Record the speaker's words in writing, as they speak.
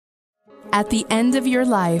At the end of your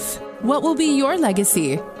life, what will be your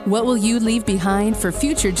legacy? What will you leave behind for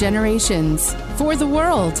future generations? For the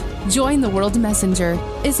world, join the World Messenger,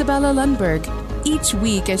 Isabella Lundberg, each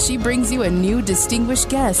week as she brings you a new distinguished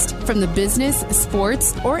guest from the business,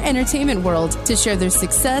 sports, or entertainment world to share their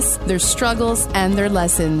success, their struggles, and their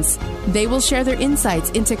lessons. They will share their insights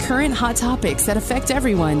into current hot topics that affect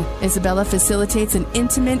everyone. Isabella facilitates an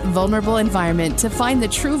intimate, vulnerable environment to find the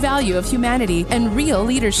true value of humanity and real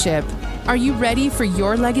leadership. Are you ready for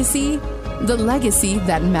your legacy? The legacy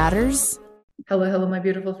that matters? Hello, my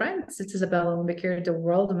beautiful friends. It's Isabella Lundberg here, the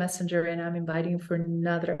World Messenger, and I'm inviting you for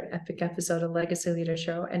another epic episode of Legacy Leader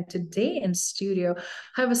Show. And today in studio,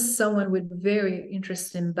 I have someone with very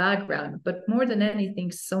interesting background, but more than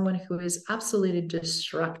anything, someone who is absolutely a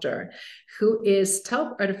disruptor, who is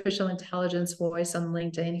top artificial intelligence voice on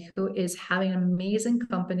LinkedIn, who is having an amazing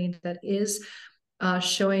company that is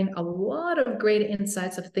showing a lot of great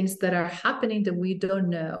insights of things that are happening that we don't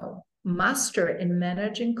know. Master in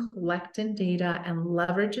managing, collecting data, and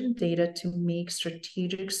leveraging data to make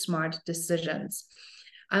strategic, smart decisions.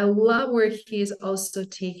 I love where he's also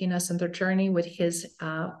taking us on the journey with his,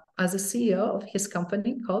 as a CEO of his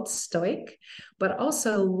company called STOIC, but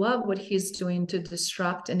also love what he's doing to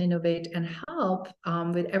disrupt and innovate and help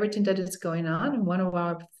with everything that is going on in one of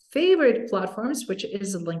our favorite platforms, which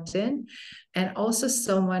is LinkedIn, and also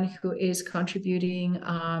someone who is contributing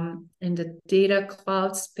in the data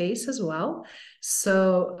cloud space as well.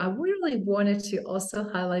 So I really wanted to also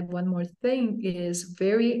highlight one more thing: is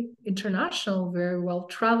very international, very well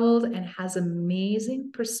traveled, and has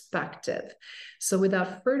amazing perspective. So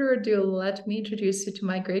without further ado, let me introduce you to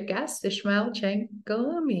my great guest, Ismael Chang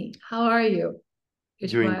Ghalimi. How are you,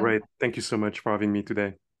 Ismael? Doing great. Thank you so much for having me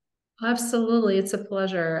today. Absolutely. It's a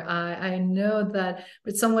pleasure. I know that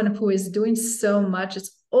with someone who is doing so much,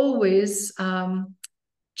 it's always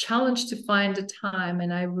challenge to find the time.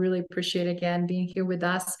 And I really appreciate, again, being here with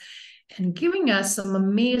us and giving us some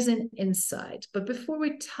amazing insight. But before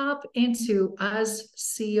we tap into, as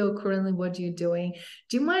CEO currently, what are you doing?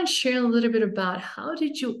 Do you mind sharing a little bit about how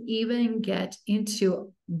did you even get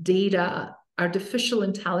into data, artificial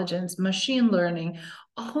intelligence, machine learning,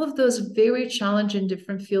 all of those very challenging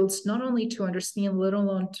different fields, not only to understand, let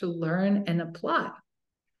alone to learn and apply?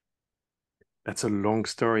 That's a long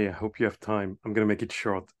story. I hope you have time. I'm going to make it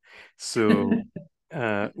short. So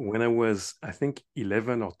when I was, I think,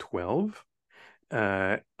 11 or 12,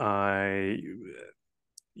 I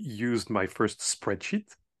used my first spreadsheet.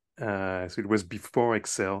 So it was before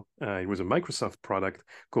Excel. It was a Microsoft product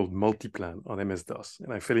called Multiplan on MS-DOS,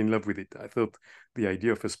 and I fell in love with it. I thought the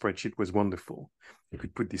idea of a spreadsheet was wonderful. You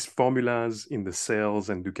could put these formulas in the cells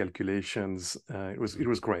and do calculations. It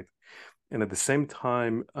was great. And at the same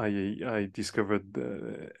time, I discovered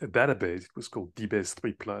a database. It was called DBase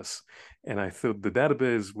 3+. And I thought the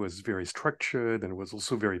database was very structured and was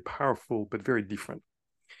also very powerful, but very different.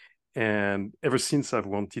 And ever since, I've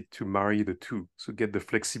wanted to marry the two. So get the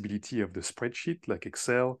flexibility of the spreadsheet like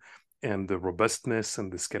Excel and the robustness and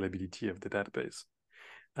the scalability of the database.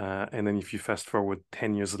 And then if you fast forward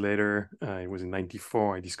 10 years later, it was in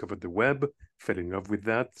 94, I discovered the web, fell in love with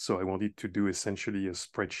that. So I wanted to do essentially a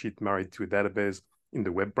spreadsheet married to a database in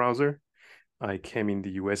the web browser. I came in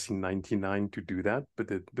the US in 99 to do that, but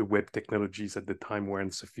the web technologies at the time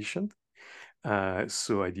weren't sufficient.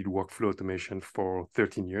 So I did workflow automation for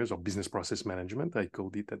 13 years, or business process management, I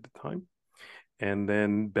called it at the time. And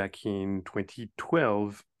then back in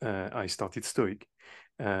 2012, I started STOIC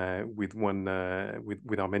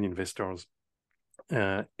with our main investors.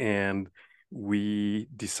 And we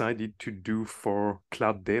decided to do for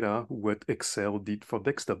cloud data what Excel did for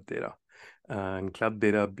desktop data. And cloud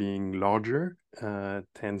data being larger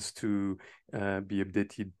tends to be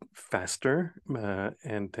updated faster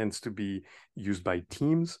and tends to be used by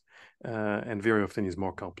teams and very often is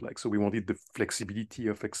more complex. So we wanted the flexibility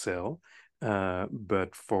of Excel,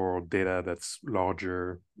 but for data that's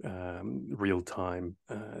larger, real-time,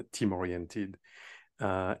 team-oriented.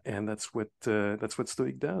 And that's what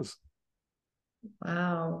STOIC does.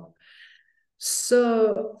 Wow.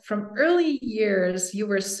 So from early years, you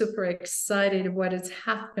were super excited what is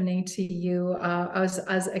happening to you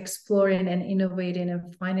as exploring and innovating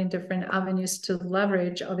and finding different avenues to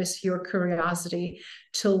leverage, obviously, your curiosity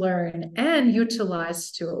to learn and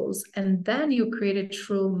utilize tools. And then you created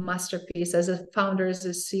true masterpiece as a founder, as a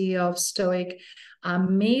CEO of STOIC,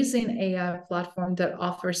 amazing AI platform that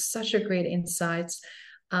offers such a great insights.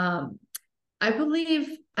 I believe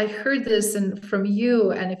I heard this from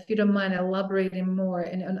you, and if you don't mind elaborating more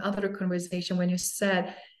in another conversation, when you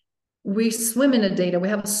said we swim in the data, we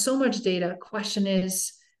have so much data. Question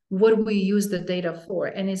is, what do we use the data for?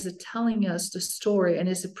 And is it telling us the story? And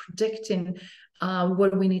is it predicting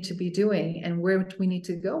what we need to be doing and where we need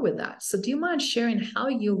to go with that? So do you mind sharing how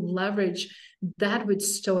you leverage that with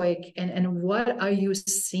STOIC, and what are you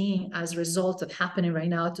seeing as a result of happening right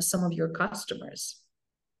now to some of your customers?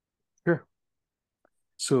 Sure.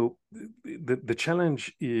 So the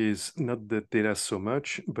challenge is not the data so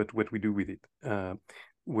much, but what we do with it.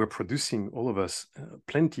 We're producing, all of us,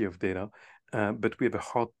 plenty of data, but we have a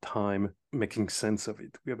hard time making sense of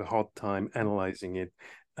it. We have a hard time analyzing it,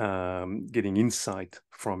 getting insight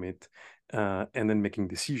from it, and then making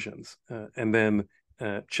decisions, and then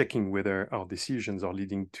checking whether our decisions are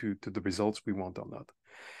leading to the results we want or not.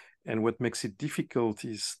 And what makes it difficult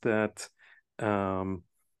is that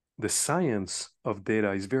the science of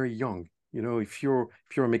data is very young. You know, if you're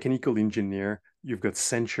a mechanical engineer, you've got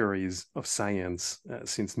centuries of science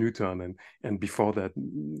since Newton, and before that,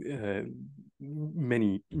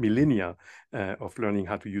 many millennia of learning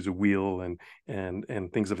how to use a wheel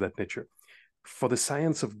and things of that nature. For the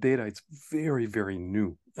science of data, it's very, very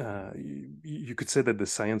new. You could say that the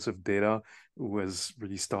science of data was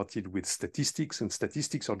really started with statistics, and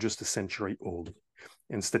statistics are just a century old.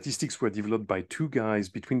 And statistics were developed by two guys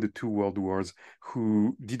between the two world wars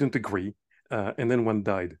who didn't agree, and then one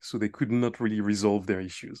died, so they could not really resolve their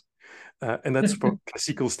issues. And that's for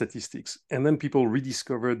classical statistics. And then people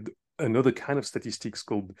rediscovered another kind of statistics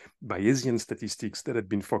called Bayesian statistics that had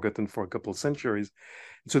been forgotten for a couple of centuries.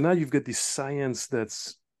 So now you've got this science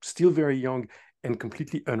that's still very young and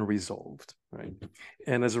completely unresolved, right?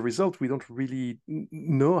 And as a result, we don't really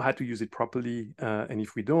know how to use it properly. And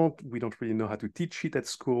if we don't really know how to teach it at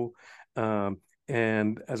school.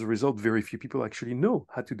 And as a result, very few people actually know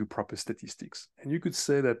how to do proper statistics. And you could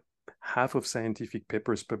say that half of scientific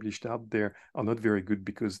papers published out there are not very good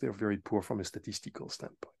because they're very poor from a statistical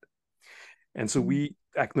standpoint. And so we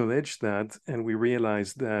acknowledge that, and we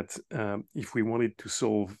realize that if we wanted to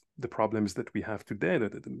solve the problems that we have today,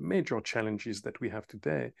 the major challenges that we have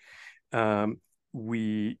today,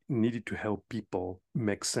 we needed to help people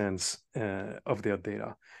make sense of their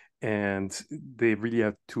data. And they really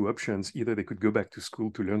have two options. Either they could go back to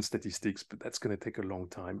school to learn statistics, but that's going to take a long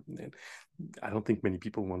time. And I don't think many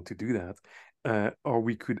people want to do that. Or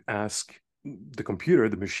we could ask the computer,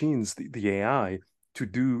 the machines, the AI, to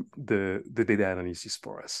do the data analysis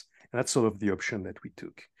for us. And that's sort of the option that we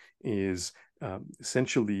took, is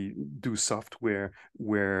essentially do software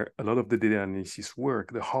where a lot of the data analysis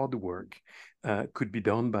work, the hard work, could be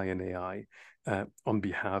done by an AI on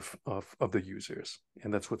behalf of the users.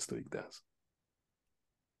 And that's what STOIC does.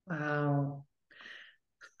 Wow.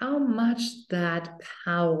 How much that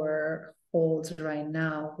power holds right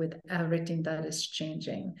now with everything that is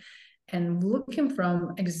changing. And looking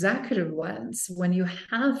from executive lens, when you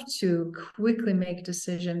have to quickly make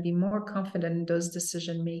decision, be more confident in those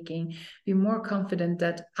decision making, be more confident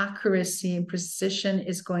that accuracy and precision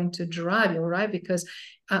is going to drive you, right? Because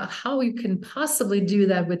how you can possibly do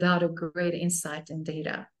that without a great insight and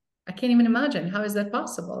data? I can't even imagine. How is that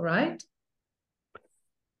possible, right?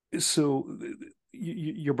 So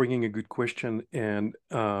you're bringing a good question. And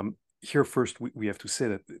here first, we have to say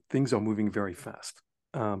that things are moving very fast.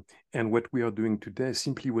 And what we are doing today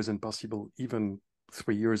simply wasn't possible even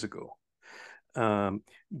 3 years ago.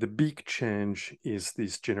 The big change is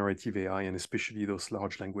this generative AI, and especially those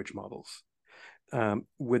large language models.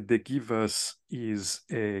 What they give us is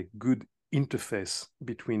a good interface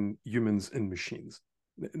between humans and machines.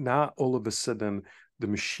 Now, all of a sudden, the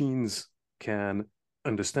machines can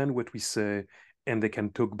understand what we say, and they can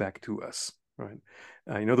talk back to us, right?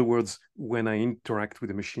 In other words, when I interact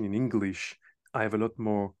with a machine in English, I have a lot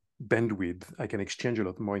more bandwidth. I can exchange a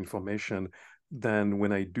lot more information than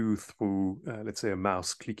when I do through, let's say, a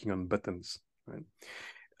mouse clicking on buttons,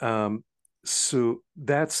 right? So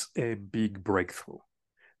that's a big breakthrough.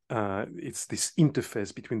 It's this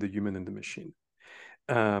interface between the human and the machine,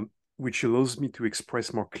 which allows me to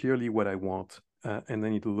express more clearly what I want. And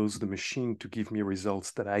then it allows the machine to give me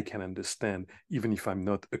results that I can understand, even if I'm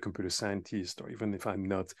not a computer scientist, or even if I'm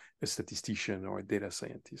not a statistician or a data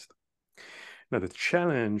scientist. Now, the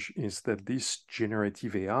challenge is that this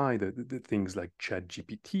generative AI, the things like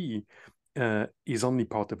ChatGPT, is only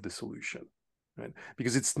part of the solution, right?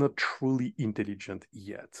 Because it's not truly intelligent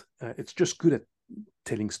yet. It's just good at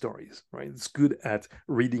telling stories, right? It's good at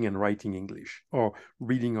reading and writing English, or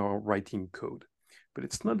reading or writing code. But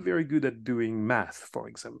it's not very good at doing math, for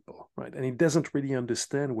example, right? And it doesn't really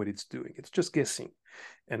understand what it's doing. It's just guessing.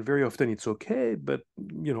 And very often it's okay, but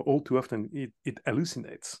all too often it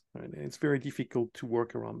hallucinates, right? And it's very difficult to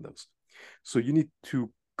work around those. So you need to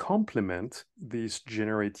complement these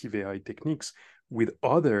generative AI techniques with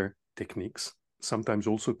other techniques, sometimes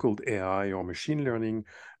also called AI or machine learning,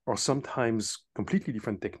 or sometimes completely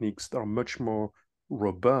different techniques that are much more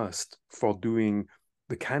robust for doing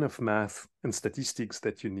the kind of math and statistics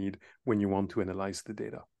that you need when you want to analyze the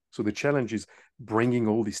data. So the challenge is bringing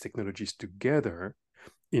all these technologies together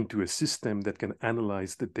into a system that can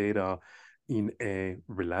analyze the data in a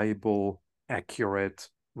reliable, accurate,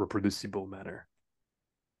 reproducible manner.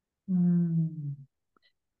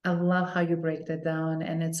 I love how you break that down.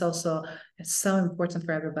 And it's so important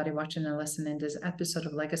for everybody watching and listening to this episode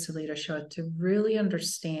of Legacy Leader Show to really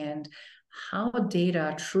understand how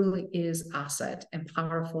data truly is asset and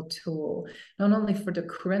powerful tool, not only for the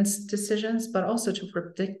current decisions, but also to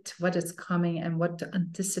predict what is coming and what to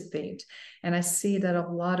anticipate. And I see that a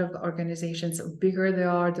lot of organizations, the bigger they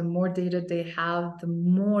are, the more data they have, the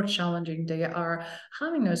more challenging they are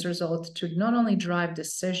having those results to not only drive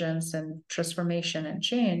decisions and transformation and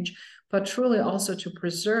change, but truly also to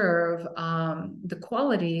preserve the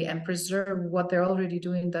quality and preserve what they're already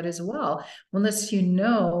doing that as well. Unless you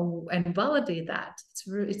know and validate that,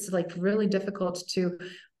 it's like really difficult to,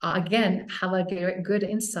 again, have a good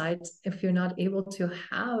insight if you're not able to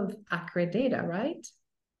have accurate data, right?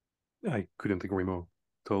 I couldn't agree more.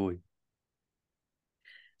 Totally.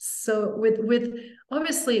 So with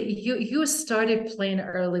obviously you started playing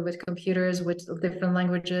early with computers, with different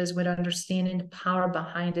languages, with understanding the power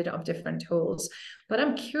behind it of different tools. But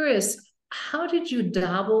I'm curious, how did you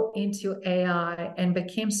dabble into AI and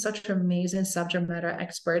became such an amazing subject matter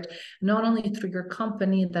expert, not only through your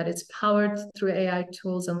company that is powered through AI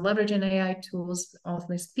tools and leveraging AI tools,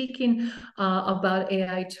 often speaking about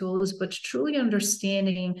AI tools, but truly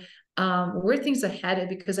understanding where things are headed,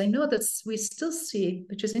 because I know that we still see,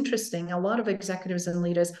 which is interesting, a lot of executives and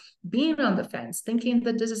leaders being on the fence, thinking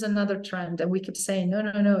that this is another trend. And we keep saying,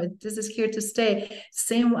 no, this is here to stay.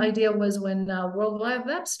 Same idea was when World Wide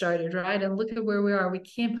Web started, right? And look at where we are. We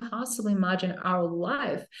can't possibly imagine our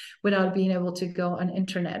life without being able to go on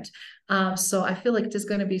internet. So I feel like there's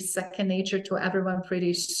going to be second nature to everyone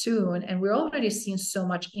pretty soon. And we're already seeing so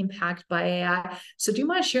much impact by AI. So do you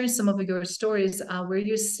mind sharing some of your stories where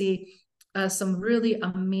you see some really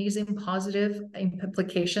amazing positive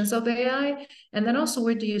implications of AI? And then also,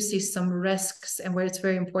 where do you see some risks and where it's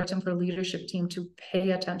very important for a leadership team to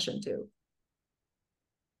pay attention to?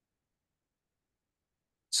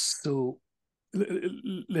 So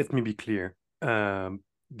let me be clear.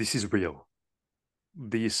 This is real.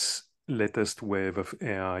 This latest wave of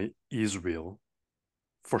AI is real,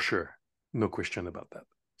 for sure. No question about that.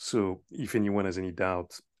 So if anyone has any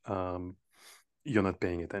doubt, you're not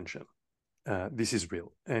paying attention. This is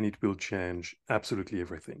real, and it will change absolutely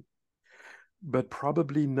everything, but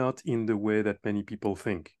probably not in the way that many people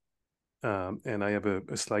think. And I have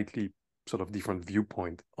a slightly sort of different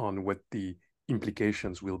viewpoint on what the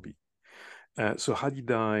implications will be. So how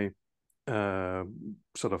did I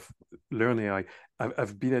sort of learn AI?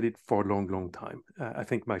 I've been at it for a long time. I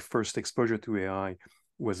think my first exposure to AI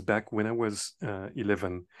was back when I was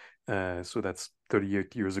 11. So that's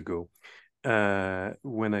 38 years ago.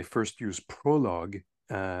 When I first used Prolog,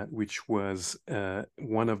 which was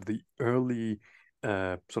one of the early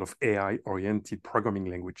sort of AI-oriented programming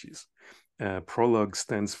languages. Prolog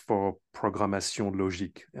stands for Programmation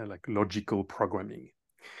Logique, like logical programming.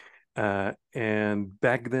 And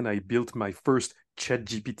back then, I built my first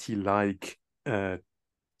ChatGPT-like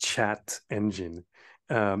chat engine,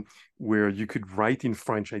 where you could write in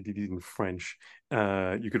French. I did it in French.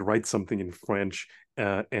 You could write something in French,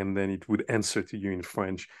 and then it would answer to you in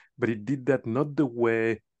French. But it did that not the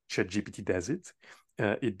way ChatGPT does it.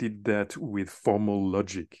 It did that with formal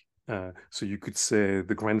logic. So you could say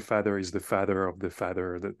the grandfather is the father of the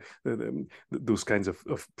father, those kinds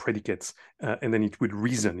of predicates. And then it would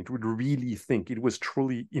reason. It would really think. It was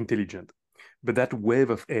truly intelligent. But that wave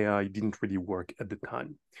of AI didn't really work at the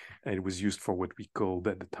time. And it was used for what we called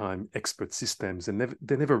at the time expert systems, and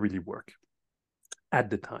they never really work at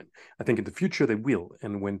the time. I think in the future they will.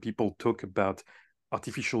 And when people talk about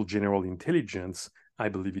artificial general intelligence, I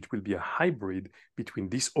believe it will be a hybrid between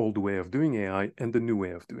this old way of doing AI and the new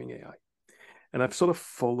way of doing AI. And I've sort of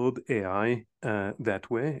followed AI that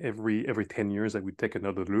way. Every 10 years, I would take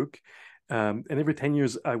another look. And every 10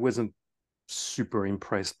 years, I wasn't super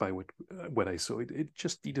impressed by what I saw. It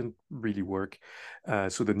just didn't really work.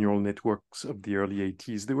 So the neural networks of the early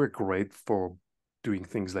 80s, they were great for doing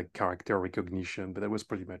things like character recognition, but that was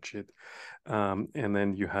pretty much it. And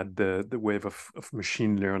then you had the wave of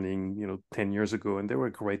machine learning, 10 years ago, and they were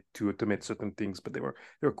great to automate certain things, but they were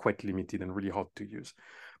quite limited and really hard to use.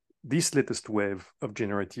 This latest wave of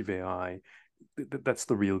generative AI, that's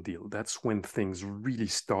the real deal. That's when things really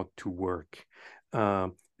start to work.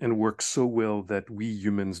 and work so well that we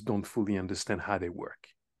humans don't fully understand how they work,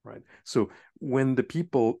 right? So when the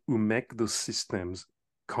people who make those systems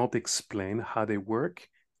can't explain how they work,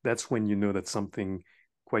 that's when you know that something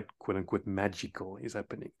quite quote unquote magical is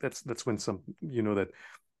happening. That's when that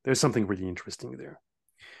there's something really interesting there.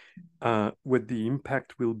 What the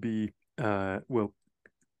impact will be, well,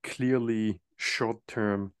 clearly short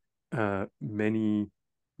term, many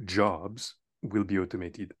jobs will be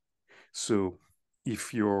automated. So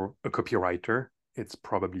if you're a copywriter, it's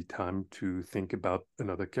probably time to think about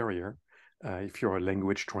another career. If you're a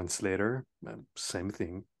language translator, same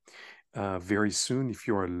thing. Very soon, if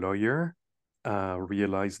you're a lawyer,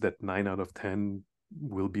 realize that 9 out of 10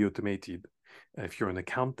 will be automated. If you're an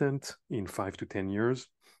accountant, in 5 to 10 years,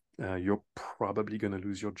 you're probably going to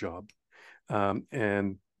lose your job.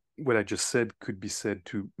 And what I just said could be said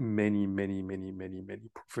to many, many, many, many, many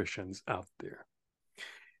professions out there.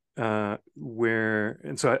 So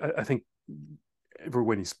I think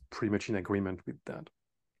everyone is pretty much in agreement with that.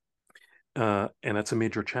 And that's a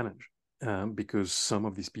major challenge because some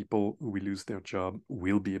of these people who will lose their job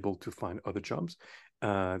will be able to find other jobs.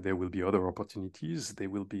 There will be other opportunities. They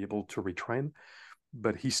will be able to retrain.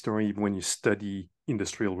 But history, when you study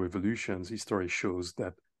industrial revolutions, history shows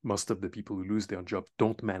that most of the people who lose their job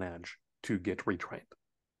don't manage to get retrained.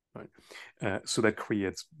 Right? So that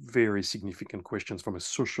creates very significant questions from a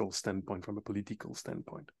social standpoint, from a political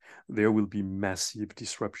standpoint. There will be massive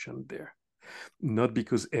disruption there. Not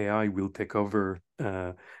because AI will take over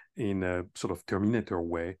in a sort of Terminator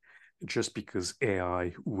way, just because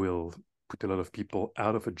AI will put a lot of people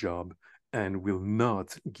out of a job and will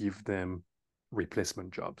not give them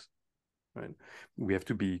replacement jobs. Right? We have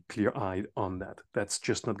to be clear-eyed on that. That's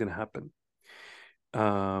just not going to happen.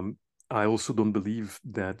 I also don't believe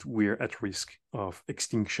that we're at risk of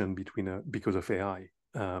extinction because of AI.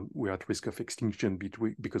 We're at risk of extinction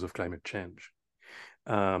because of climate change.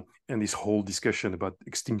 And this whole discussion about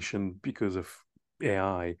extinction because of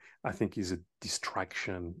AI, I think, is a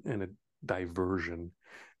distraction and a diversion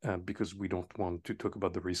because we don't want to talk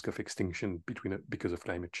about the risk of extinction because of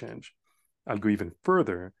climate change. I'll go even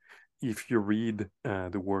further. If you read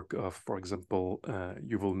the work of, for example,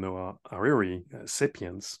 Yuval Noah Harari,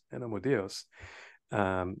 *Sapiens* and *Homo Deus*,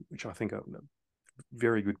 which I think are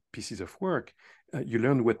very good pieces of work, you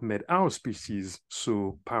learn what made our species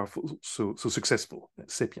so powerful, so successful,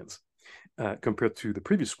 *Sapiens*, compared to the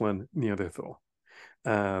previous one, Neanderthal.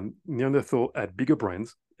 Neanderthal had bigger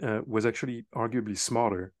brains, was actually arguably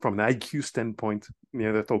smarter from an IQ standpoint.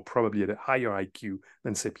 Neanderthal probably had a higher IQ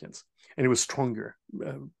than *Sapiens*, and it was stronger,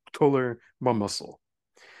 taller, more muscle.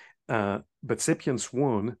 But *Sapiens*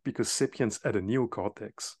 won because *Sapiens* had a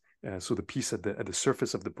neocortex, so the piece at the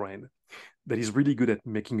surface of the brain, that is really good at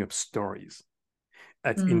making up stories,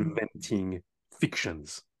 at inventing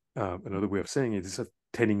fictions. Another way of saying it is at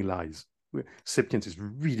telling lies. *Sapiens* is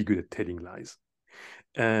really good at telling lies.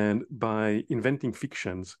 And by inventing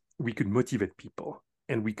fictions, we could motivate people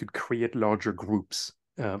and we could create larger groups.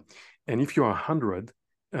 And if you are 100,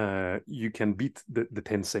 you can beat the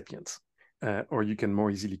 10 sapiens, or you can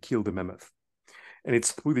more easily kill the mammoth. And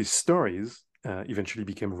it's through these stories eventually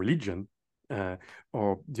became religion,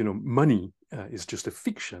 or money is just a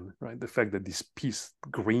fiction, right? The fact that this piece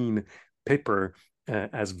green paper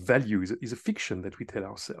has value is a fiction that we tell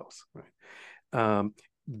ourselves, right?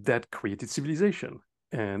 That created civilization,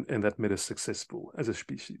 and that made us successful as a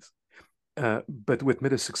species. But what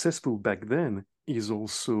made us successful back then is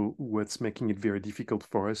also what's making it very difficult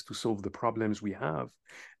for us to solve the problems we have,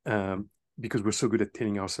 because we're so good at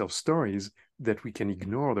telling ourselves stories that we can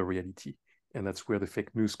ignore the reality. And that's where the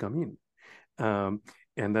fake news come in.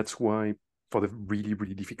 And that's why for the really,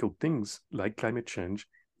 really difficult things like climate change,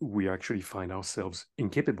 we actually find ourselves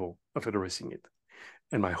incapable of addressing it.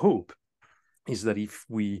 And my hope is that if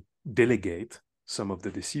we delegate some of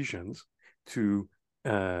the decisions to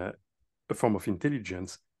a form of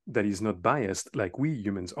intelligence that is not biased like we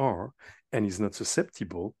humans are, and is not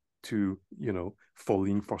susceptible to,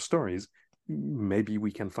 falling for stories, maybe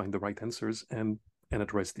we can find the right answers and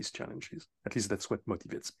address these challenges. At least that's what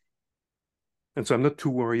motivates me. And so I'm not too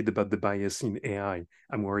worried about the bias in AI.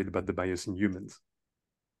 I'm worried about the bias in humans.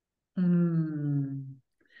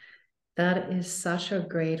 That is such a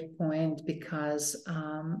great point, because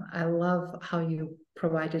I love how you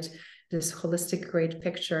provided this holistic, great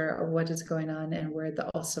picture of what is going on and where the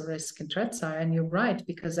also risk and threats are. And you're right,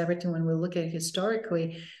 because everything, when we look at it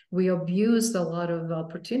historically, we abused a lot of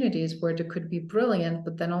opportunities where they could be brilliant,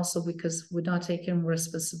 but then also because we're not taking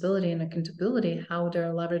responsibility and accountability, how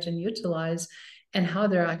they're leveraged and utilized, and how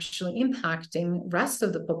they're actually impacting rest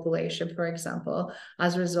of the population. For example,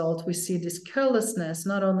 as a result, we see this carelessness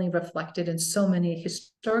not only reflected in so many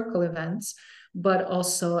historical events, but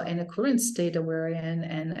also in the current state that we're in,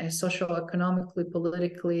 and socio-economically,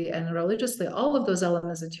 politically, and religiously, all of those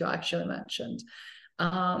elements that you actually mentioned.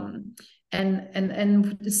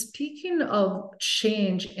 And speaking of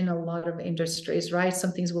change in a lot of industries, right?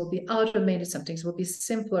 Some things will be automated, some things will be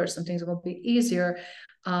simpler, some things will be easier.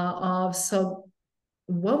 So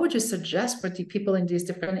what would you suggest for the people in these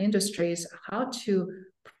different industries, how to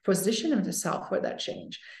position themselves for that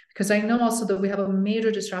change? Because I know also that we have a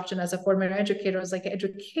major disruption as a former educator. It's like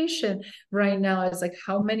education right now is like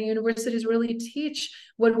how many universities really teach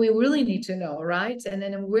what we really need to know, right? And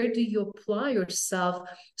then where do you apply yourself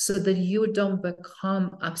so that you don't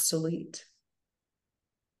become obsolete?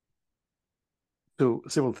 So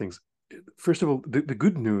several things. First of all, the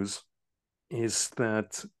good news is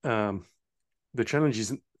that the challenge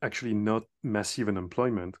is actually not massive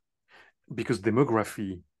unemployment, because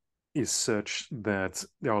demography is such that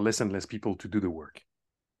there are less and less people to do the work.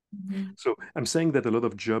 Mm-hmm. So I'm saying that a lot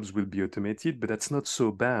of jobs will be automated, but that's not so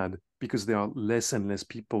bad, because there are less and less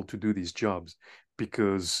people to do these jobs,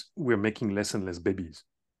 because we're making less and less babies.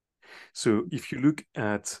 So if you look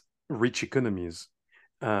at rich economies,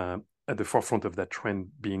 at the forefront of that trend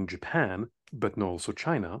being Japan, but no, also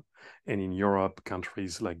China, and in Europe,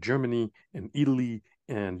 countries like Germany and Italy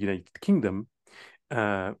and United Kingdom,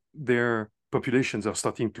 their populations are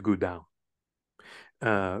starting to go down.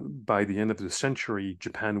 By the end of the century,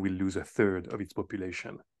 Japan will lose a third of its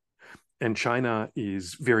population. And China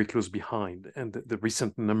is very close behind. And the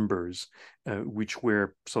recent numbers, which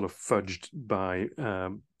were sort of fudged by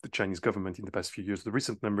the Chinese government in the past few years, the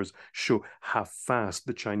recent numbers show how fast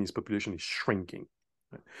the Chinese population is shrinking.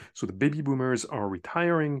 So the baby boomers are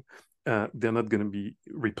retiring. They're not going to be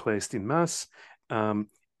replaced in mass.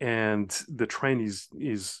 And the trend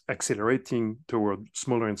is accelerating toward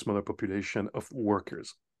smaller and smaller population of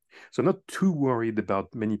workers. So I'm not too worried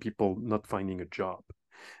about many people not finding a job.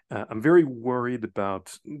 I'm very worried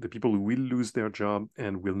about the people who will lose their job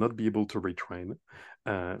and will not be able to retrain.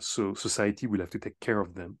 So society will have to take care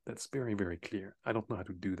of them. That's very, very clear. I don't know how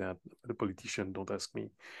to do that. The politician, don't ask me.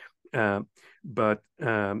 But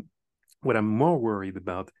what I'm more worried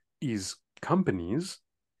about is companies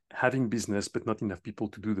having business, but not enough people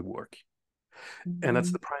to do the work. Mm-hmm. And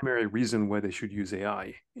that's the primary reason why they should use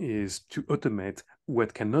AI, is to automate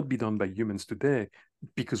what cannot be done by humans today,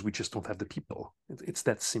 because we just don't have the people. It's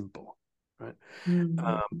that simple, right?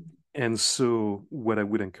 Mm-hmm. And so what I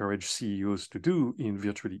would encourage CEOs to do in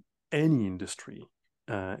virtually any industry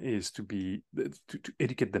is to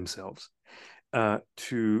educate themselves,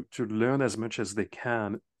 to learn as much as they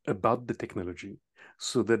can about the technology,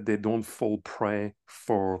 so that they don't fall prey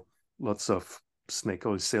for lots of snake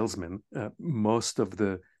oil salesmen. Most of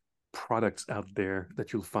the products out there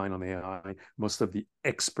that you'll find on AI, most of the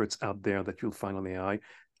experts out there that you'll find on AI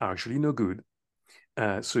are actually no good.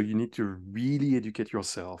 So you need to really educate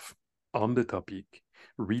yourself on the topic,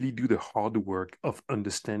 really do the hard work of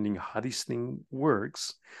understanding how this thing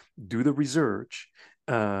works, do the research,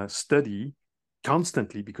 study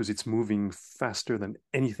constantly, because it's moving faster than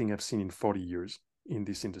anything I've seen in 40 years in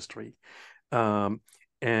this industry.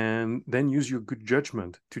 And then use your good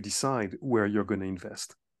judgment to decide where you're going to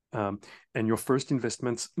invest. And your first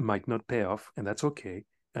investments might not pay off, and that's okay.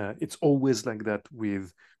 It's always like that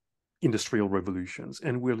with industrial revolutions,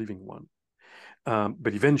 and we're living one.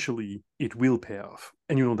 But eventually it will pay off,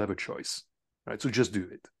 and you don't have a choice, right? So just do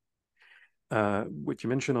it. What you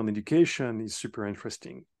mentioned on education is super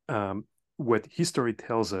interesting. What history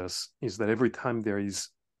tells us is that every time there is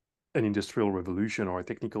an industrial revolution or a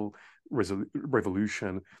technical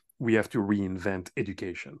revolution, we have to reinvent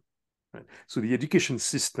education. Right? So the education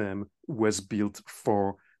system was built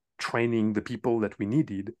for training the people that we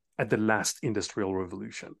needed at the last industrial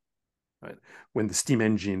revolution, right? When the steam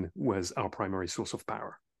engine was our primary source of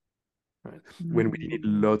power, right? Mm-hmm. When we needed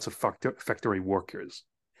lots of factory workers.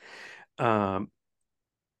 And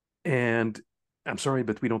I'm sorry,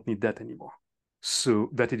 but we don't need that anymore. So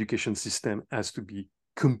that education system has to be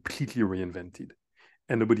completely reinvented,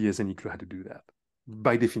 and nobody has any clue how to do that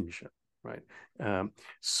by definition, right?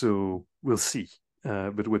 So we'll see.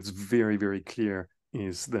 But what's very, very clear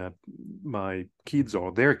is that my kids,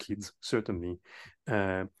 or their kids certainly,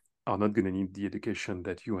 are not going to need the education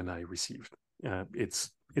that you and I received.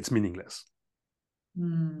 It's meaningless.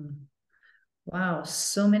 Wow,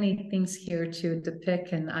 so many things here to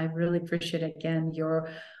pick, and I really appreciate again your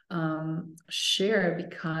share,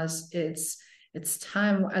 because it's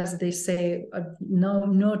time, as they say,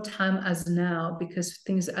 no time as now, because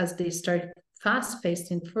things as they start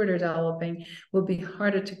fast-paced and further developing, will be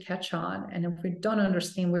harder to catch on. And if we don't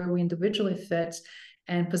understand where we individually fit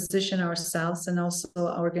and position ourselves and also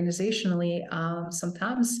organizationally,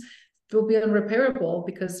 sometimes will be unrepairable,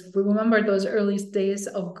 because we remember those early days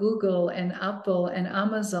of Google and Apple and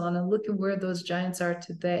Amazon, and look at where those giants are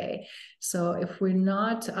today. So if we're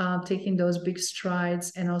not taking those big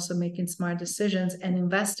strides and also making smart decisions and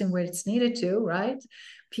investing where it's needed to, right?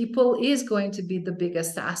 People is going to be the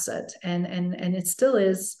biggest asset, and it still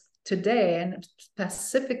is today, and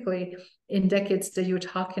specifically in decades that you're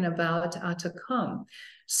talking about to come.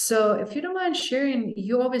 So if you don't mind sharing,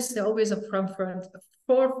 you obviously always a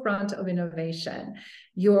forefront of innovation.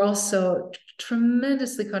 You're also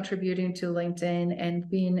tremendously contributing to LinkedIn and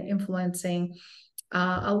being influencing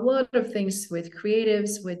a lot of things with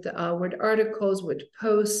creatives, with articles, with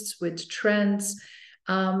posts, with trends.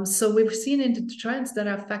 So we've seen into the trends that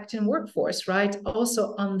are affecting workforce, right?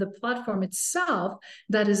 Also on the platform itself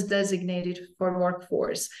that is designated for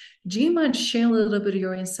workforce. Do you mind sharing a little bit of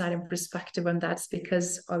your insight and perspective on that?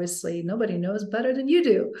 Because obviously nobody knows better than you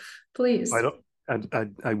do. Please.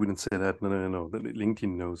 I wouldn't say that. No.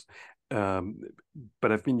 LinkedIn knows.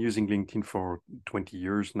 But I've been using LinkedIn for 20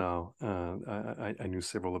 years now. I knew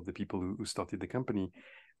several of the people who started the company.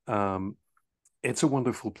 It's a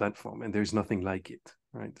wonderful platform, and there's nothing like it,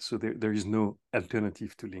 right? So there is no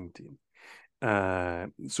alternative to LinkedIn.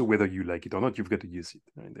 So whether you like it or not, you've got to use it,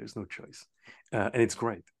 right? There's no choice. And it's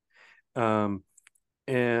great. And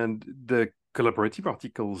the collaborative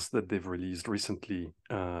articles that they've released recently,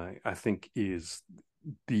 I think is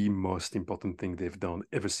the most important thing they've done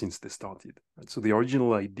ever since they started. Right? So the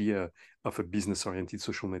original idea of a business-oriented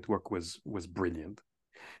social network was brilliant.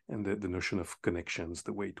 And the notion of connections,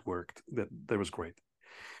 the way it worked, that was great.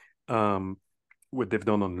 What they've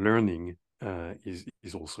done on learning is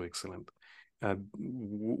also excellent.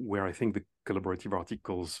 Where I think the collaborative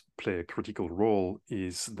articles play a critical role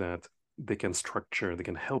is that they can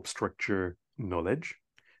help structure knowledge,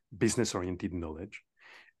 business-oriented knowledge,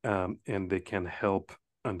 and they can help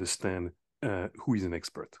understand who is an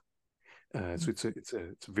expert. So it's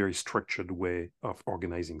a very structured way of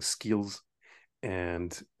organizing skills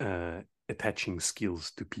and attaching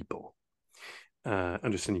skills to people,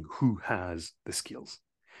 understanding who has the skills.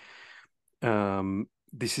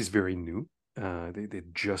 This is very new. They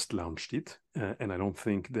just launched it, and I don't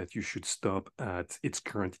think that you should stop at its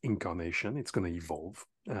current incarnation. It's going to evolve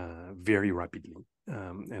very rapidly.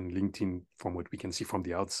 And LinkedIn, from what we can see from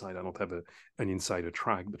the outside, I don't have an insider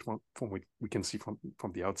track, but from what we can see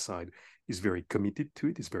from the outside, is very committed to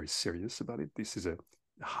it, is very serious about it. This is a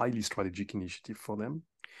highly strategic initiative for them.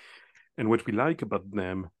 And what we like about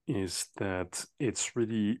them is that it's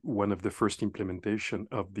really one of the first implementation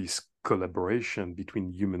of this collaboration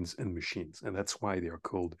between humans and machines. And that's why they are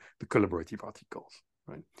called the collaborative articles,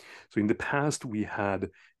 right? So in the past, we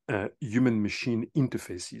had human-machine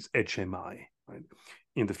interfaces, HMI, right?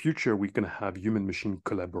 In the future, we're going to have human-machine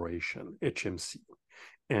collaboration, HMC.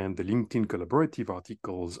 And the LinkedIn collaborative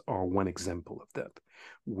articles are one example of that,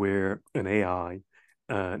 where an AI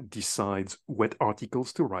decides what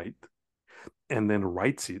articles to write, and then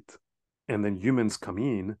writes it, and then humans come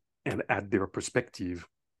in and add their perspective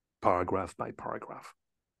paragraph by paragraph.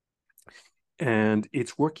 And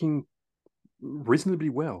it's working reasonably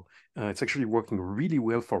well. It's actually working really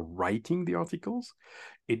well for writing the articles.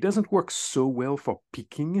 It doesn't work so well for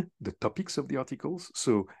picking the topics of the articles.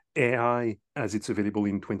 So AI, as it's available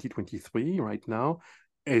in 2023 right now,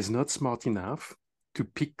 is not smart enough to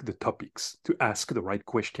pick the topics, to ask the right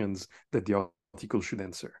questions that the article should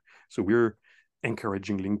answer. So we're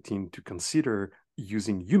encouraging LinkedIn to consider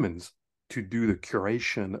using humans to do the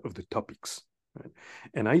curation of the topics. Right?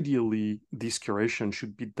 And ideally, this curation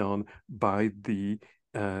should be done by the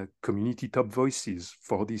community top voices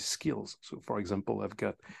for these skills. So, for example, I've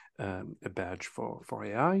got a badge for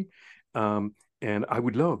AI, and I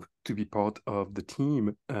would love to be part of the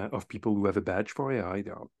team of people who have a badge for AI.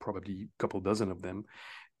 There are probably a couple dozen of them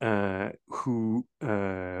who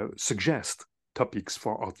suggest topics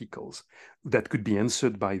for articles that could be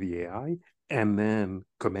answered by the AI and then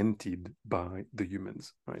commented by the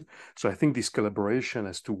humans, right? So I think this collaboration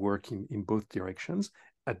has to work in both directions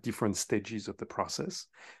at different stages of the process.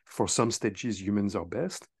 For some stages, humans are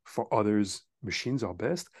best. For others, machines are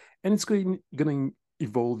best. And it's going to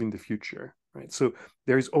evolve in the future, right? So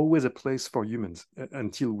there is always a place for humans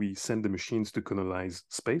until we send the machines to colonize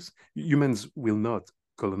space. Humans will not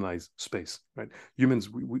colonize space, right?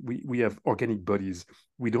 Humans, we have organic bodies.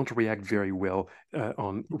 We don't react very well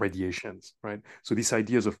on radiations, right? So these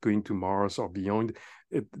ideas of going to Mars or beyond,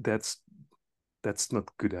 that's That's not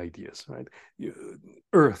good ideas, right?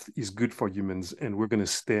 Earth is good for humans, and we're going to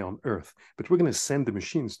stay on Earth, but we're going to send the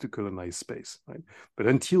machines to colonize space, right? But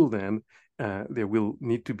until then, there will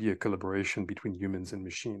need to be a collaboration between humans and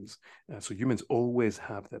machines. So humans always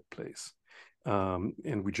have that place,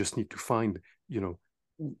 and we just need to find,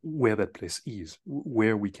 where that place is,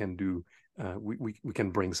 where we can do, we can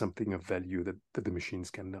bring something of value that the machines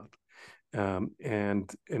cannot. And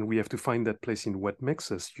we have to find that place in what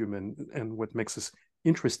makes us human and what makes us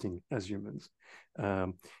interesting as humans.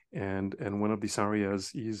 And one of these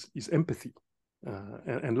areas is empathy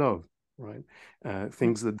and love, right?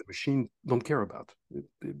 Things that the machine don't care about.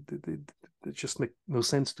 It just make no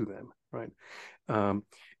sense to them, right?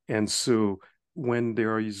 And so when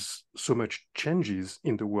there is so much changes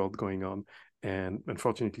in the world going on, and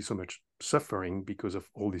unfortunately so much suffering because of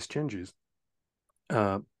all these changes,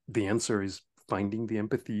 the answer is finding the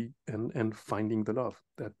empathy and finding the love.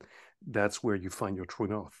 That's where you find your true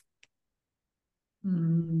north.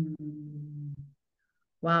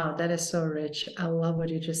 Wow, that is so rich. I love what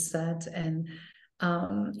you just said. And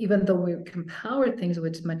even though we can power things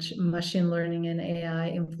with much machine learning and AI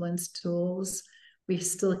influenced tools, we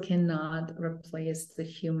still cannot replace the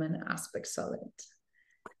human aspects of it.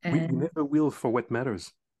 We never will, for what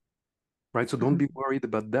matters, right? So don't be worried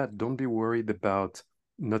about that. Don't be worried about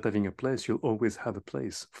not having a place. You'll always have a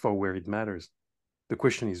place for where it matters. The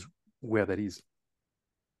question is where that is.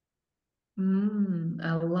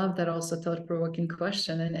 I love that, also thought-provoking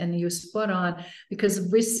question, and you spot on, because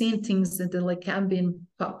we've seen things that like have been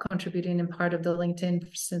contributing in part of the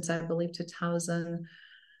LinkedIn since I believe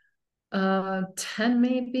 2010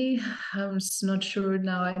 maybe. I'm just not sure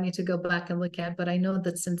now. I need to go back and look at, but I know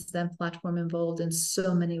that since then platform evolved in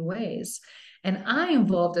so many ways. And I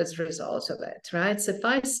involved as a result of it, right? So if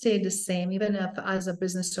I stay the same, even if as a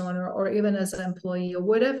business owner or even as an employee or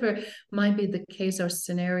whatever might be the case or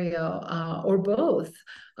scenario, or both,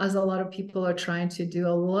 as a lot of people are trying to do a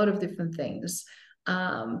lot of different things.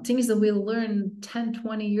 Things that we learned 10,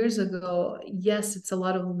 20 years ago, yes, it's a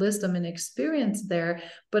lot of wisdom and experience there,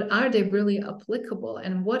 but are they really applicable?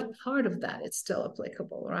 And what part of that is still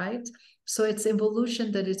applicable, right? So it's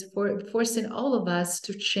evolution that is forcing all of us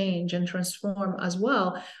to change and transform as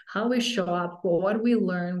well. How we show up, what we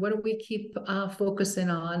learn, what do we keep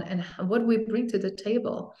focusing on, and what we bring to the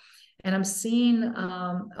table. And I'm seeing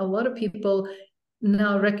a lot of people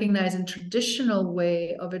now recognizing traditional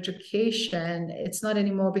way of education. It's not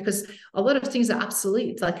anymore, because a lot of things are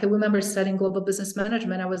obsolete. Like I remember studying global business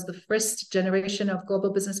management. I was the first generation of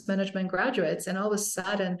global business management graduates, and all of a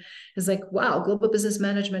sudden it's like, wow, global business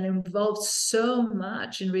management involved so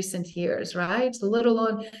much in recent years, right? Let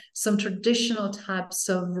alone some traditional types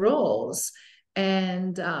of roles.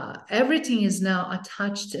 And everything is now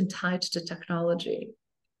attached and tied to technology.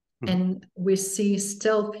 And we see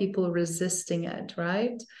still people resisting it,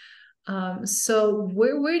 right? So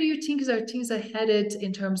where do you think things are headed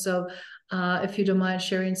in terms of, if you don't mind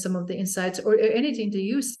sharing some of the insights or anything that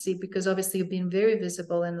you see, because obviously you've been very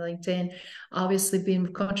visible in LinkedIn, obviously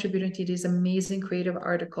been contributing to these amazing creative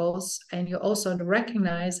articles, and you also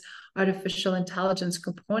recognize artificial intelligence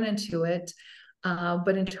component to it.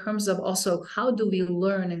 But in terms of also how do we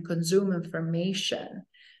learn and consume information?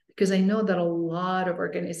 Because I know that a lot of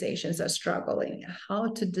organizations are struggling how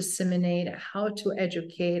to disseminate, how to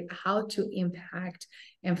educate, how to impact,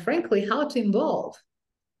 and frankly, how to involve.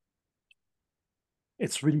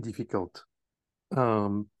 It's really difficult.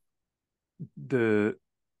 The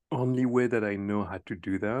only way that I know how to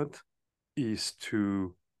do that is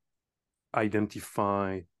to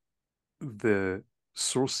identify the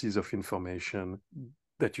sources of information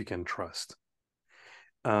that you can trust.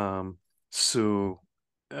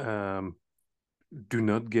 Do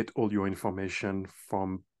not get all your information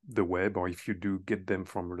from the web, or if you do, get them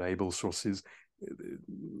from reliable sources.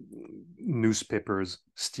 Newspapers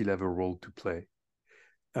still have a role to play,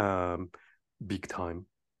 big time.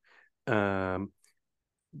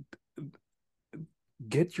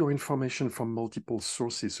 Get your information from multiple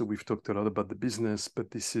sources. So we've talked a lot about the business, but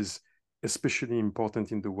this is especially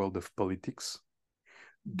important in the world of politics.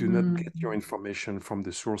 Do not get your information from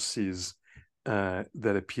the sources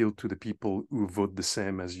that appeal to the people who vote the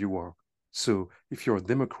same as you are. So if you're a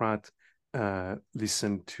Democrat,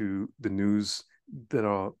 listen to the news that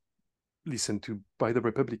are listened to by the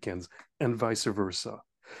Republicans, and vice versa.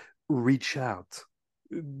 Reach out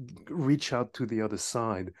to the other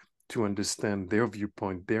side to understand their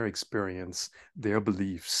viewpoint, their experience, their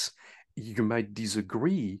beliefs. You might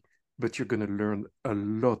disagree, but you're going to learn a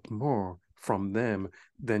lot more from them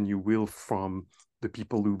than you will from the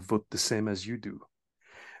people who vote the same as you do.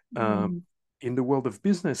 In the world of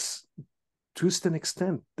business, to an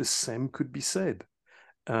extent, the same could be said.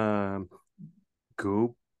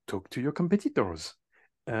 Go talk to your competitors.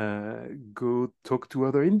 Go talk to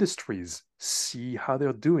other industries. See how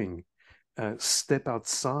they're doing. Step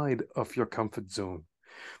outside of your comfort zone.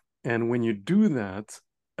 And when you do that,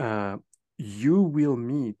 you will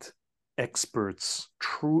meet experts,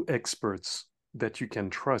 true experts that you can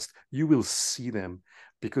trust. You will see them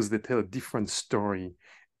because they tell a different story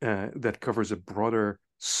that covers a broader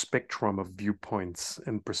spectrum of viewpoints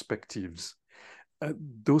and perspectives.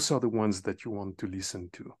 Those are the ones that you want to listen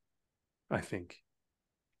to, I think.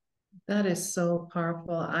 That is so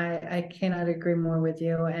powerful. I cannot agree more with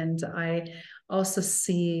you. And I also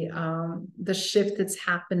see the shift that's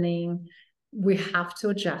happening. We have to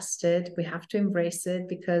adjust it. We have to embrace it,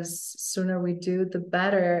 because sooner we do, the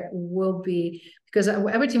better we'll be. Because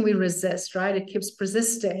everything we resist, right? It keeps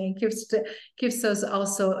persisting. It keeps us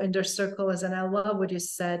also in their circles. And I love what you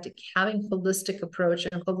said, having holistic approach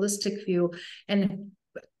and holistic view, and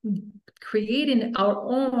creating our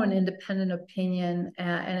own independent opinion,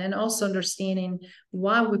 and also understanding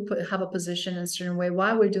why we have a position in a certain way,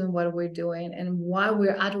 why we're doing what we're doing, and why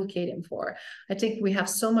we're advocating for. I think we have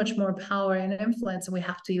so much more power and influence, and we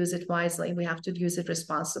have to use it wisely. We have to use it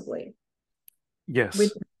responsibly.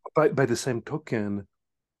 Yes. By the same token,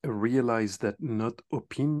 realize that not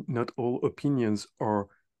all opinions are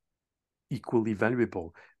equally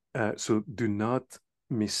valuable. So do not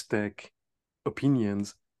mistake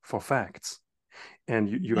opinions for facts. And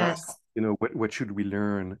you Yes. ask, what should we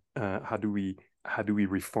learn? How do we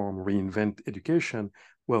reform, reinvent education?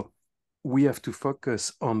 Well, we have to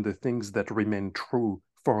focus on the things that remain true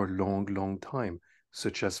for a long, long time,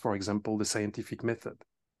 such as, for example, the scientific method,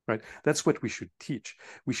 right? That's what we should teach.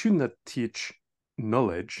 We should not teach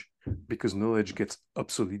knowledge, because knowledge gets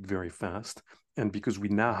obsolete very fast, and because we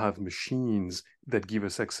now have machines that give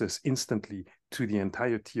us access instantly to the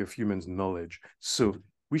entirety of humans' knowledge. So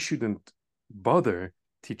we shouldn't bother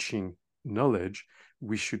teaching knowledge.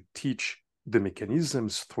 We should teach the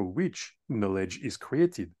mechanisms through which knowledge is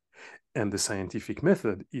created. And the scientific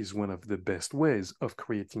method is one of the best ways of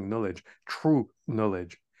creating knowledge, true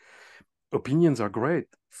knowledge. Opinions are great,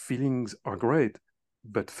 feelings are great,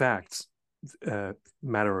 but facts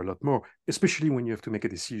matter a lot more, especially when you have to make a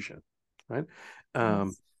decision, right?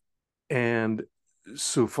 Yes. And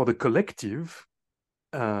so for the collective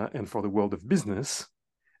and for the world of business,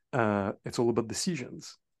 it's all about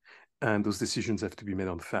decisions. And those decisions have to be made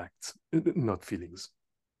on facts, not feelings.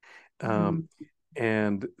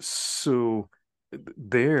 And so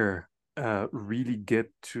there, really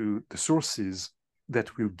get to the sources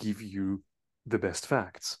that will give you the best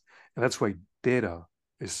facts. And that's why data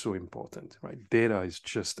is so important, right? Data is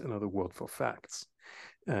just another word for facts.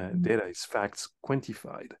 Data is facts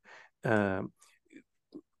quantified,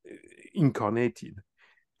 incarnated.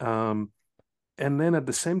 And then at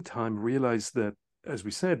the same time, realize that, as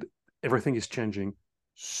we said, everything is changing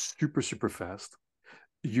super, super fast.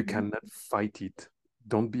 You cannot fight it.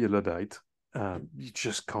 Don't be a Luddite. You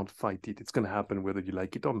just can't fight it. It's going to happen whether you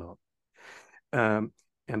like it or not.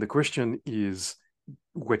 And the question is,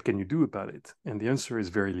 what can you do about it? And the answer is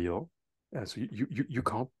very little. So you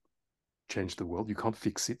can't change the world. You can't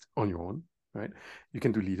fix it on your own, right? You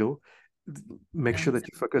can do little. Make sure that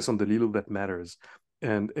you focus on the little that matters.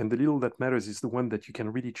 And the little that matters is the one that you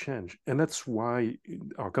can really change. And that's why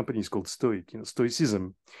our company is called STOIC.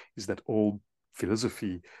 Stoicism is that old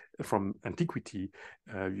philosophy from antiquity.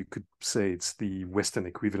 You could say it's the Western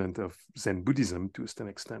equivalent of Zen Buddhism to a certain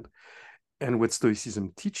extent. And what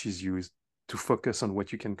Stoicism teaches you is to focus on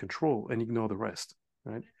what you can control and ignore the rest,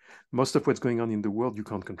 right? Most of what's going on in the world you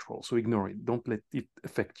can't control, so ignore it. Don't let it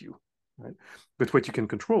affect you, right? But what you can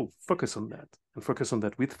control, focus on that, and focus on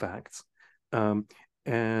that with facts.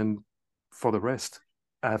 And for the rest,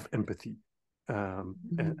 have empathy and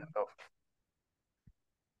love.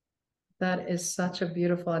 That is such a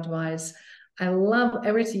beautiful advice. I love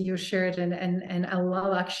everything you shared, and I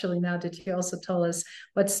love actually now that you also told us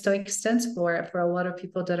what STOIC stands for. For a lot of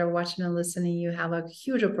people that are watching and listening, you have a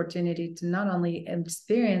huge opportunity to not only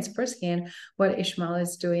experience firsthand what Ismael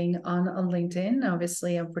is doing on LinkedIn,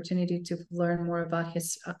 obviously an opportunity to learn more about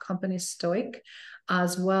his company STOIC,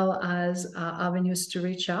 as well as avenues to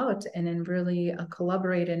reach out and then really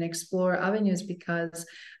collaborate and explore avenues, because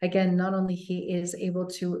again, not only he is able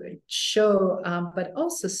to show, but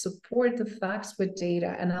also support the facts with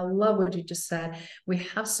data. And I love what you just said. We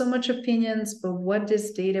have so much opinions, but what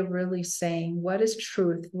is data really saying? What is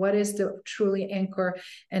truth? What is the truly anchor?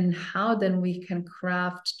 And how then we can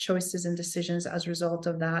craft choices and decisions as a result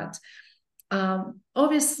of that.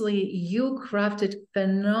 Obviously, you crafted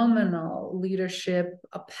phenomenal leadership,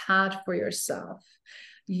 a path for yourself.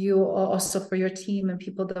 You also for your team and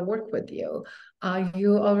people that work with you.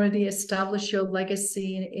 You already established your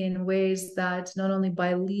legacy in ways that not only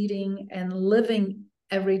by leading and living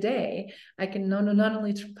every day, I can not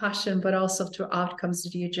only through passion, but also through outcomes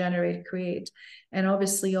that you generate, create. And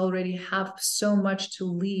obviously, you already have so much to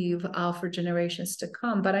leave for generations to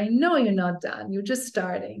come. But I know you're not done. You're just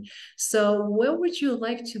starting. So, what would you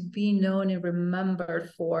like to be known and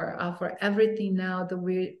remembered for everything now that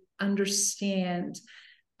we understand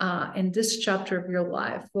in this chapter of your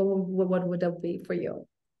life? What would that be for you?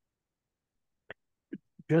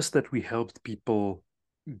 Just that we helped people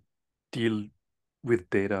deal with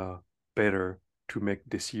data better to make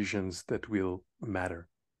decisions that will matter.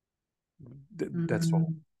 That's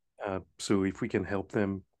all. So if we can help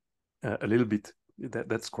them a little bit,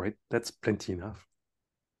 that's great. That's plenty enough.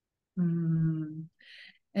 And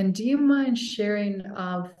do you mind sharing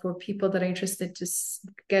for people that are interested to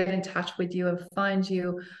get in touch with you and find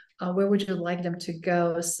you, where would you like them to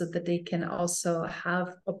go so that they can also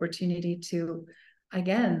have opportunity to,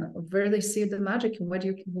 again, really see the magic in what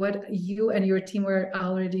you and your team are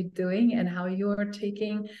already doing and how you are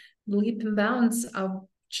taking leap and bounds of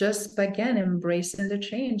just, again, embracing the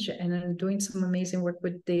change and doing some amazing work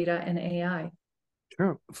with data and AI?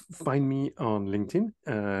 Sure. Find me on LinkedIn.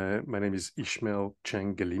 My name is Ismael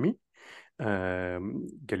Chang Ghalimi.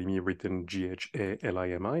 Ghalimi written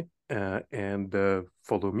Ghalimi. And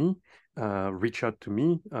follow me. Reach out to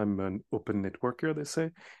me. I'm an open networker, they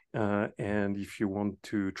say. And if you want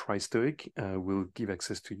to try STOIC, we'll give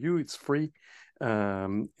access to you. It's free.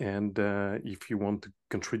 And if you want to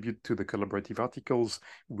contribute to the collaborative articles,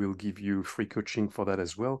 we'll give you free coaching for that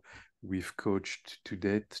as well. We've coached to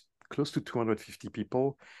date close to 250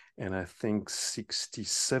 people, and I think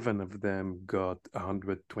 67 of them got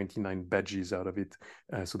 129 badges out of it.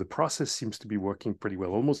 So the process seems to be working pretty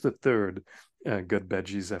well. Almost a third got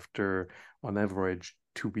badges after, on average,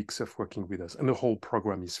 2 weeks of working with us. And the whole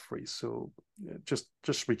program is free. So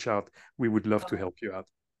just reach out. We would love to help you out.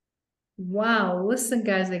 Wow. Listen,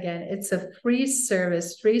 guys, again, it's a free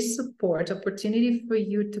service, free support, opportunity for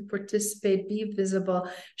you to participate, be visible,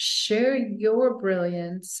 share your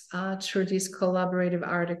brilliance through these collaborative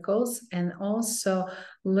articles, and also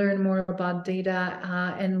learn more about data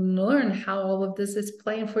and learn how all of this is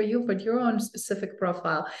playing for you, for your own specific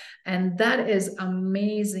profile. And that is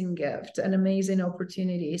amazing gift, an amazing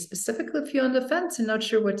opportunity, specifically if you're on the fence and not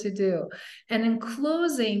sure what to do. And in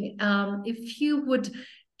closing, if you would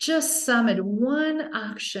just summit one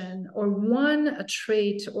action or one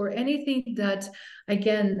trait or anything that,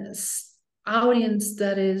 again, audience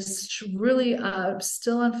that is really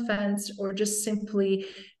still on fence or just simply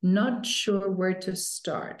not sure where to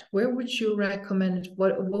start, where would you recommend,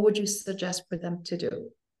 what would you suggest for them to do?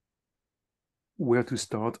 Where to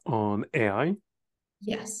start on AI?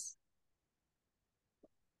 Yes.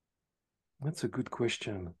 That's a good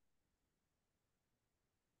question.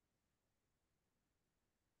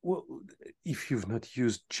 Well, if you've not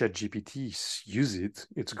used ChatGPT, use it.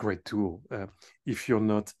 It's a great tool. If you're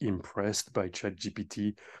not impressed by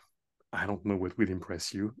ChatGPT, I don't know what will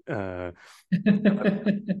impress you.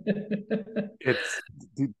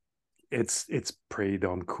 It's pretty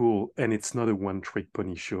darn cool, and it's not a one-trick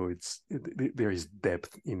pony show. There is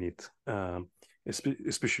depth in it,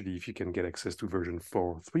 especially if you can get access to version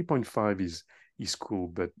 4. 3.5 is cool,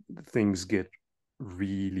 but things get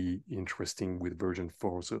really interesting with version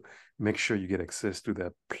 4. So make sure you get access to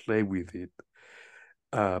that. Play with it.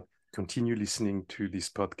 Continue listening to this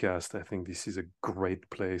podcast. I think this is a great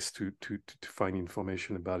place to find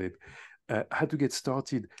information about it. How to get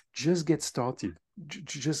started? Just get started.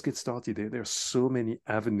 Just get started. There are so many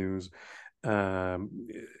avenues.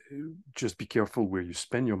 Just be careful where you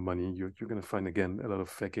spend your money. You're going to find, again, a lot of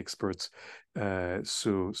fake experts.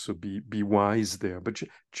 So be wise there. But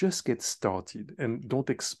just get started, and don't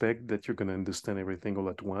expect that you're going to understand everything all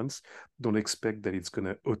at once. Don't expect that it's going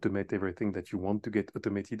to automate everything that you want to get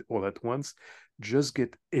automated all at once. Just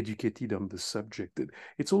get educated on the subject.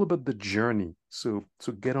 It's all about the journey. So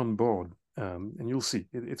get on board, and you'll see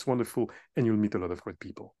it's wonderful, and you'll meet a lot of great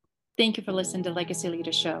people. Thank you for listening to Legacy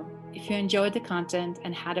Leader Show. If you enjoyed the content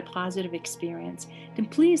and had a positive experience, then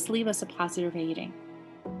please leave us a positive rating.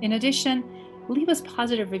 In addition, leave us a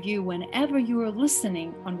positive review whenever you are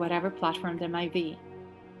listening on whatever platform there might be.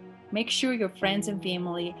 Make sure your friends and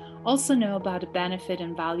family also know about the benefit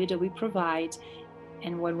and value that we provide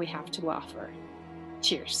and what we have to offer.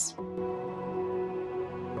 Cheers.